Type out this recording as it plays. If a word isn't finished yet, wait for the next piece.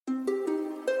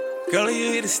Girl, are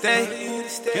you here to stay?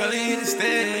 Girl, are you here to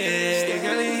stay?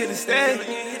 Girl, are you here to stay? Girl,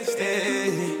 are you here to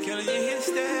stay? Girl, are you here to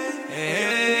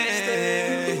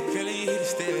stay? Girl, are you here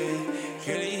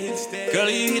to stay? Girl, are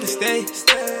you here to stay?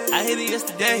 I hit it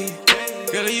yesterday.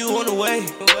 Girl, are you on the way?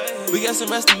 We got some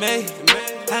rest to make.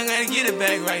 I gotta get it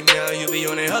back right now. You be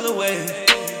on the other way.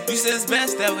 You said it's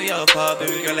best that we all pop,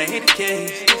 baby girl. I hate the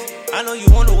case. I know you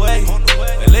on the way,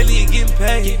 but lately you getting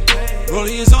paid.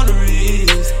 Rolling is on the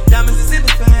wrist, diamonds is in the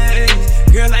face.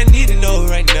 Girl, I need to know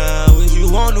right now, is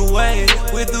you on the way?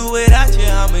 With or without you,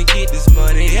 I'ma get this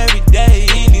money every day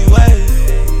anyway.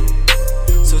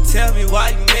 So tell me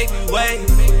why you make me wait.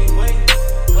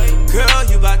 Girl,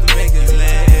 you about to make us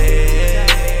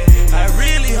late. I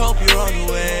really hope you're on the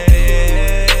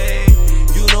way.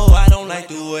 You know I don't like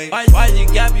the way. Why you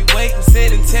got me waiting,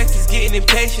 sending texts, getting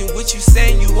impatient. What you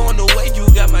saying, you on the way, you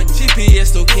got my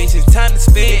GPS location. Time to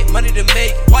spend, money to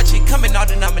make, watch it coming out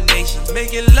denominations.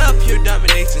 Making love, pure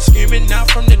domination, screaming out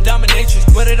from the dominatrix.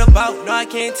 What it about? No, I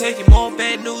can't take it. More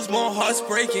bad news, more hearts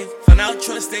breaking. Find out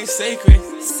trust ain't sacred.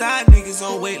 Side niggas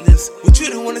on wait list. Would you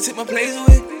the one to take my place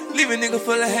with? Leave a nigga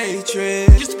full of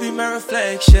hatred. Used to be my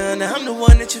reflection, now I'm the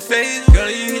one that you face. Girl, are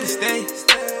you here to stay?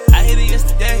 I hit it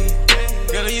yesterday.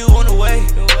 Girl, are you on the way?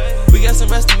 We got some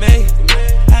rest to make.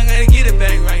 I gotta get it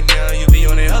back right now. You be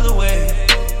on the other way.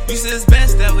 You said it's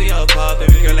best that we all pop,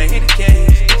 baby girl. I hate the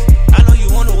case. I know you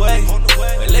on the way,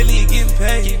 but lately you getting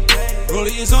paid.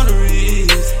 Rolling is on the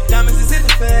wrist, diamonds is in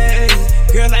the face.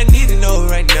 Girl, I need to know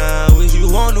right now, is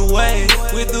you on the way?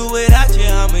 With or without you,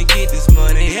 I'ma get this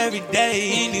money every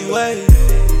day anyway.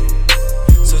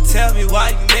 So tell me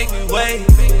why you make me wait.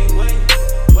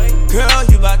 Girl,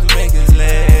 you about to make us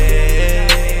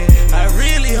late. I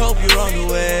really hope you're on the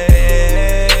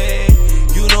way.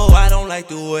 You know I don't like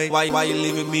the way. Why you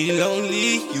leaving me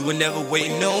lonely? You were never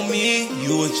waiting on me.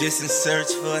 You were just in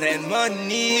search for that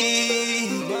money.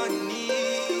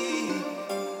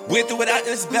 With or without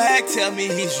this bag, tell me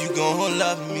is you gon'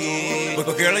 love me?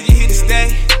 But girl, are you here to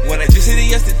stay? When I just hit it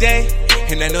yesterday,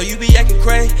 and I know you be acting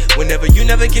crazy whenever you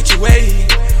never get your way.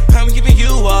 I'm giving you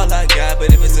all I got,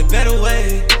 but if it's a better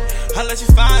way, I'll let you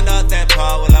find out that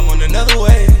part while I'm on another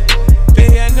way.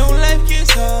 Baby, I know life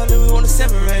gets hard and we wanna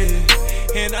separate.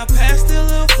 And our past still a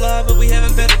little flawed, but we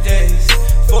having better days.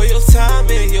 For your time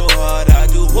and your heart, I'll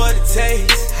do what it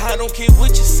takes. I don't care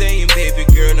what you're saying, baby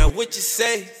girl, now what you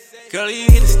say. Girl, are you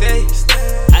here to stay?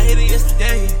 I hit it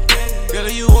yesterday. Girl, are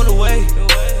you on the way?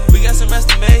 We got some rest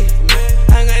to make.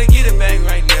 I gotta get it back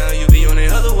right now, you be on the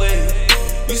other way.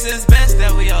 You said it's best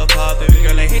that we all pop, baby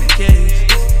girl, I hate the case.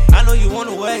 I know you on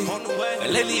the way, but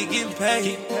lately you getting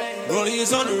paid. Rolling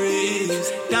is on the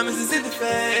wrist, diamonds is in the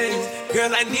face.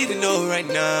 Girl, I need to know right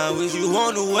now, is you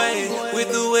on the way?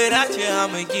 With or without you,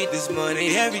 I'ma get this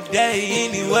money every day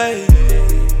anyway.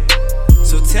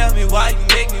 So tell me why you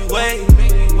make me wait.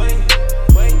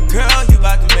 Girl, you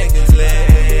about to make us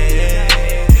late.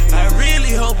 I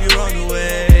really hope you're on the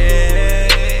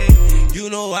way. You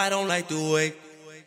know I don't like the wait.